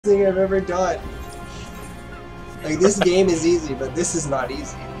thing I've ever done. Like, this game is easy, but this is not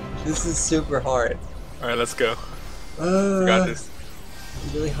easy. This is super hard. Alright, let's go. We got this.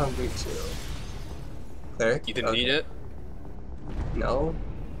 I'm really hungry too. Cleric? You didn't eat it? No.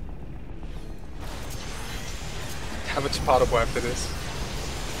 Have a chapatable after this.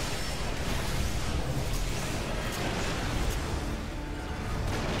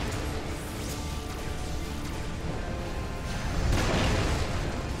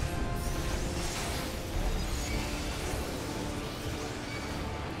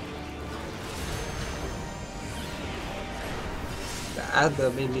 The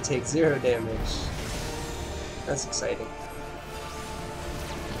Adla made me take 0 damage. That's exciting.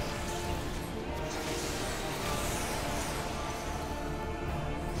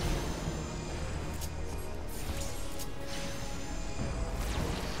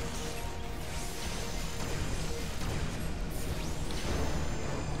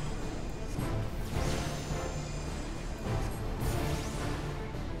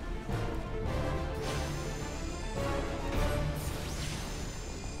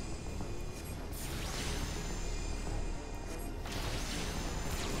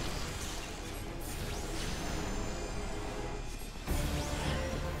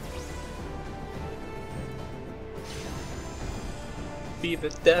 Be the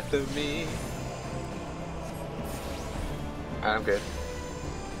death of me. I'm good.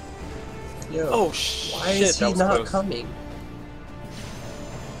 Yo, Oh why shit, is that he was not close. coming?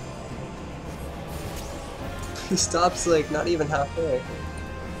 He stops like not even halfway.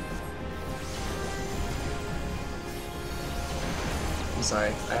 I'm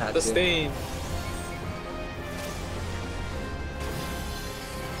sorry, I had The to. stain.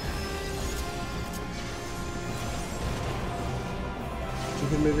 If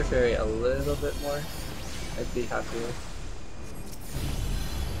you could move your fairy a little bit more, I'd be happier.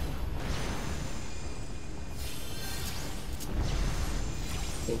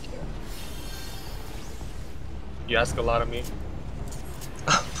 Thank you. You ask a lot of me.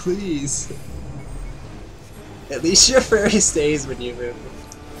 Oh, please. At least your fairy stays when you move.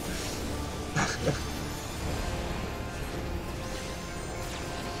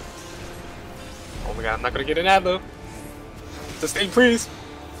 Oh my god, I'm not gonna get an ad though. Sustain, please.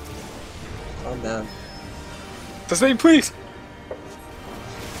 Calm down. Sustain, please.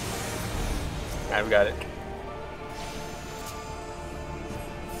 Alright, we got it.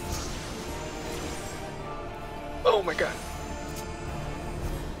 Oh my god.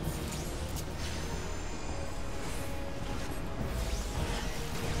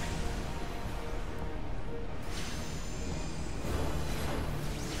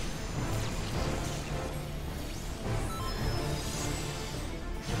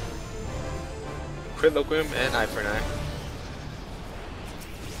 Crit Loquim and Eye for an Eye.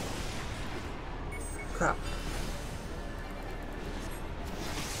 Crap.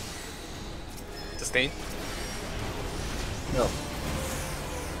 Sustain. No.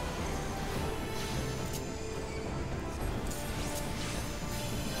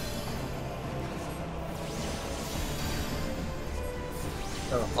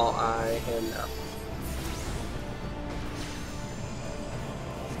 Oh, all eye and now.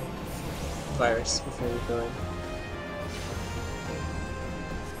 Virus before you're going.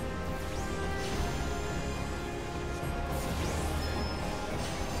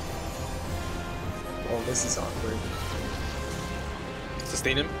 Oh, this is awkward.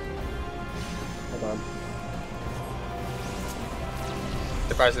 Sustain him. Hold on.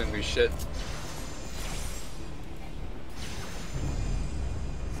 The prize didn't do shit.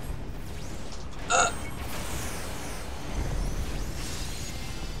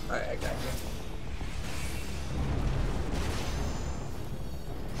 Alright, I got you.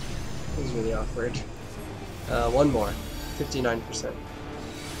 This is really awkward. One more. 59%.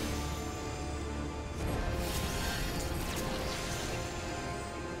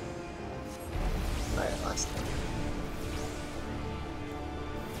 Alright, last time.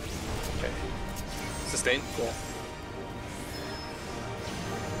 Okay. Sustain. Yeah.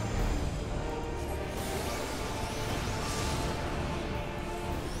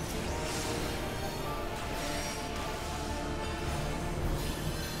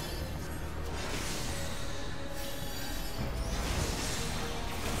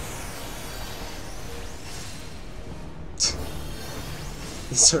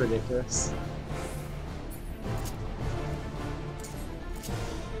 It's so ridiculous.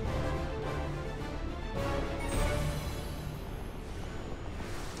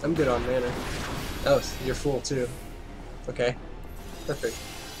 I'm good on mana. Oh, you're full too. Okay. Perfect.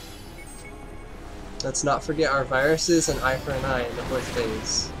 Let's not forget our viruses and eye for an eye in the 4th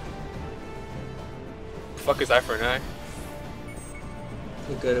phase. Fuck is eye for an eye?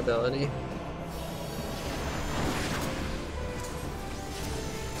 The good ability.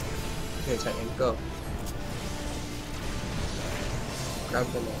 Okay, Titan, go. Grab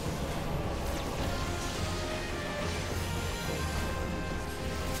the net.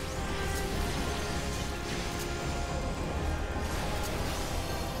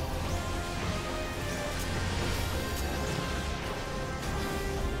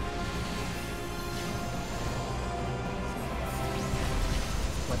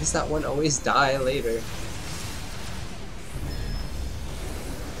 Why does that one always die later?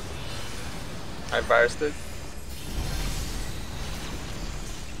 I virused it.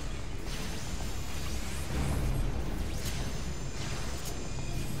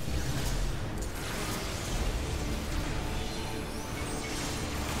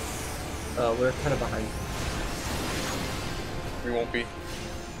 We're kind of behind. We won't be.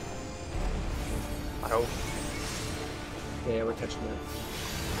 I hope. Yeah, we're catching up.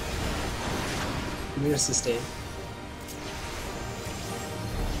 We need to sustain.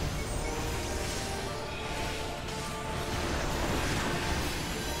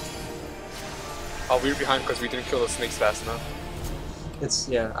 Oh, we were behind because we didn't kill the snakes fast enough. It's,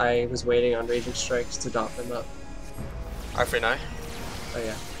 yeah, I was waiting on Raging Strikes to dot them up. Eye for an eye? Oh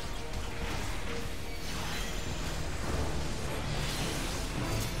yeah.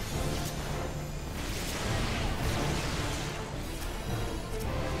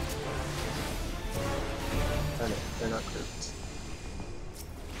 Darn it, they're not grouped.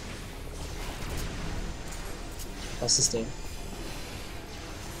 I'll sustain.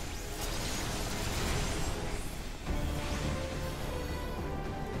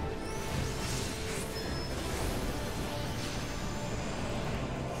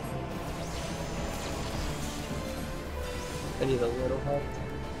 I need a little help.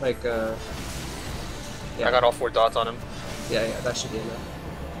 Like, yeah. I got all 4 dots on him. Yeah, that should be enough.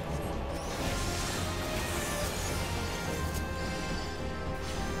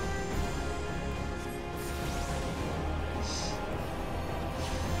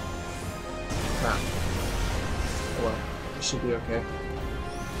 Crap. Oh well, it should be okay.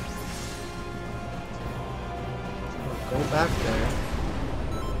 Go back there.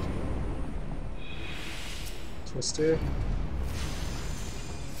 Twister.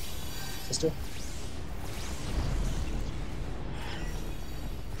 Twister.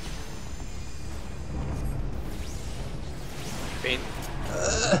 Pain.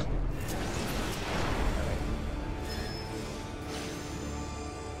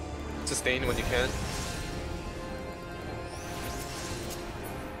 Sustain when you can.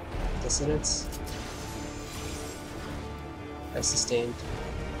 Dissonance. I sustained.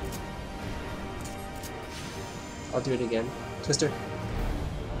 I'll do it again. Twister.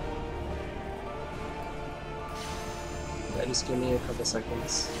 Yeah, just give me a couple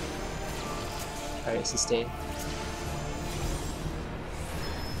seconds. Alright, sustain.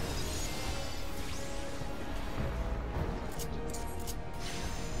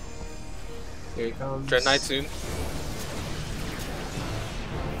 Here he comes. Dread Knight soon.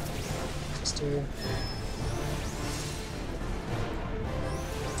 Twister.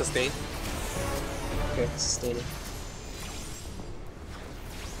 Sustain. Okay, sustaining.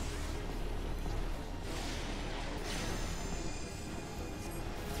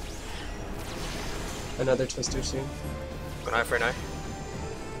 Another Twister soon. An eye for an eye.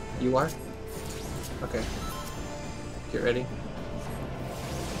 You are? Okay. Get ready.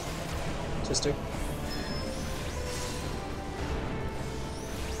 Twister.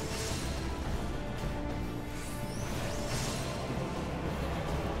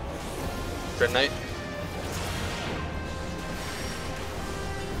 Dread Knight.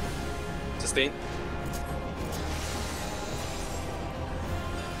 Sustain.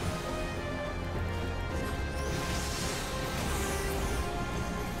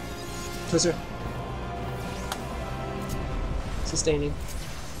 Twister. Sustaining.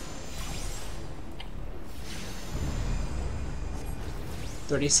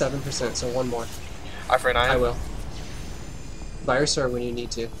 %, so one more. Eye for an eye. I will. Virus or when you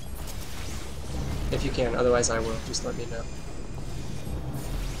need to. If you can, otherwise I will. Just let me know.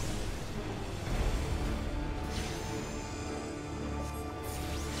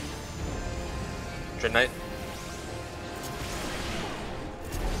 Dread Knight.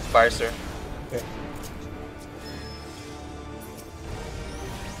 Fire, sir. Okay.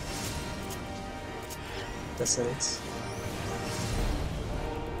 Dissonance.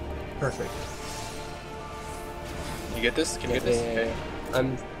 Perfect. Can you get this? Can you get this? Yeah.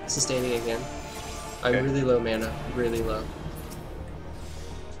 I'm sustaining again. I'm Okay. really low mana. Really low.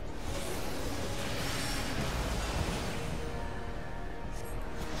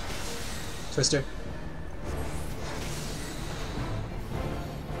 Twister.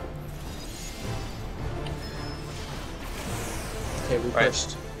 Okay, we Right.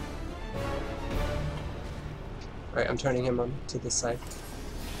 pushed. Alright, I'm turning him on to this side.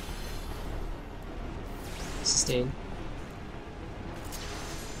 Sustain.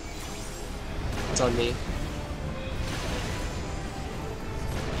 It's on me.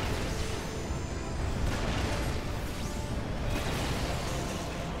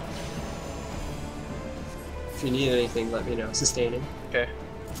 If you need anything, let me know. Sustaining. Okay.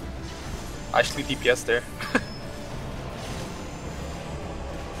 I actually DPS there.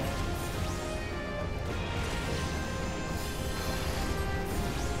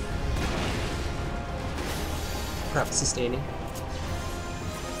 Crap, sustaining.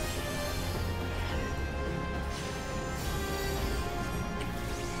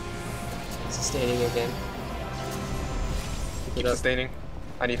 Sustaining again. Keep Keep it up. sustaining.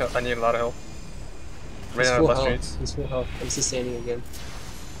 I need help. I need a lot of help. He's Running out of full blast health. rates. He's full health. I'm sustaining again.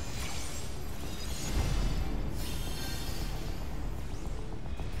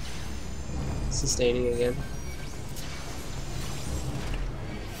 Sustaining again.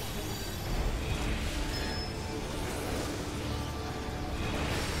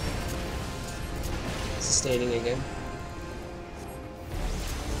 Sustaining again.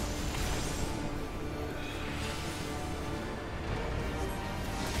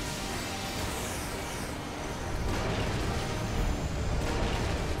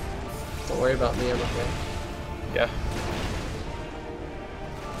 Don't worry about me, I'm okay. Yeah.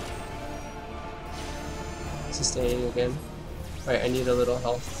 Sustaining again. Alright, I need a little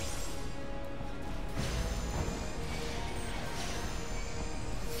health.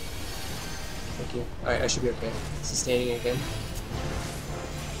 Thank you. Alright, I should be okay. Sustaining again.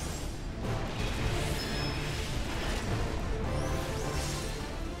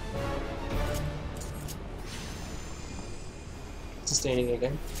 Sustaining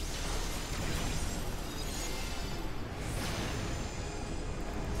again.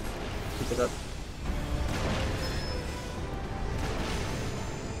 Keep it up.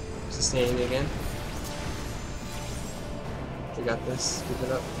 Sustaining again. We got this. Keep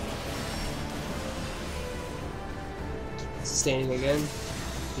it up. Sustaining again.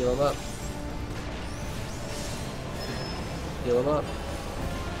 Heal him up. Heal him up.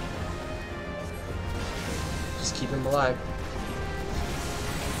 Just keep him alive.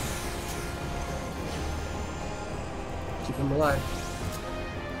 Keep him alive.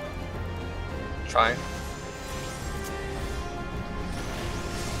 Trying.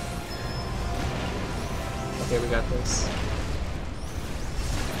 Okay, we got this.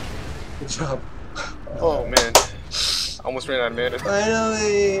 Good job. Oh man. I almost ran out of mana.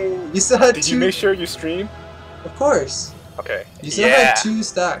 Finally! You still had Did two. you make sure you stream? Of course. Okay. You still had 2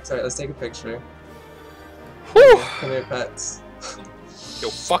 stacks. Alright, let's take a picture. Whew. Come here, pets. Yo,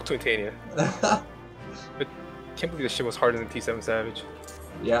 fuck Twintania. Can't believe this shit was harder than T7 Savage.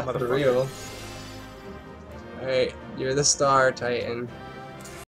 Yeah, for Motherfucker. real. Alright, you're the star, Titan.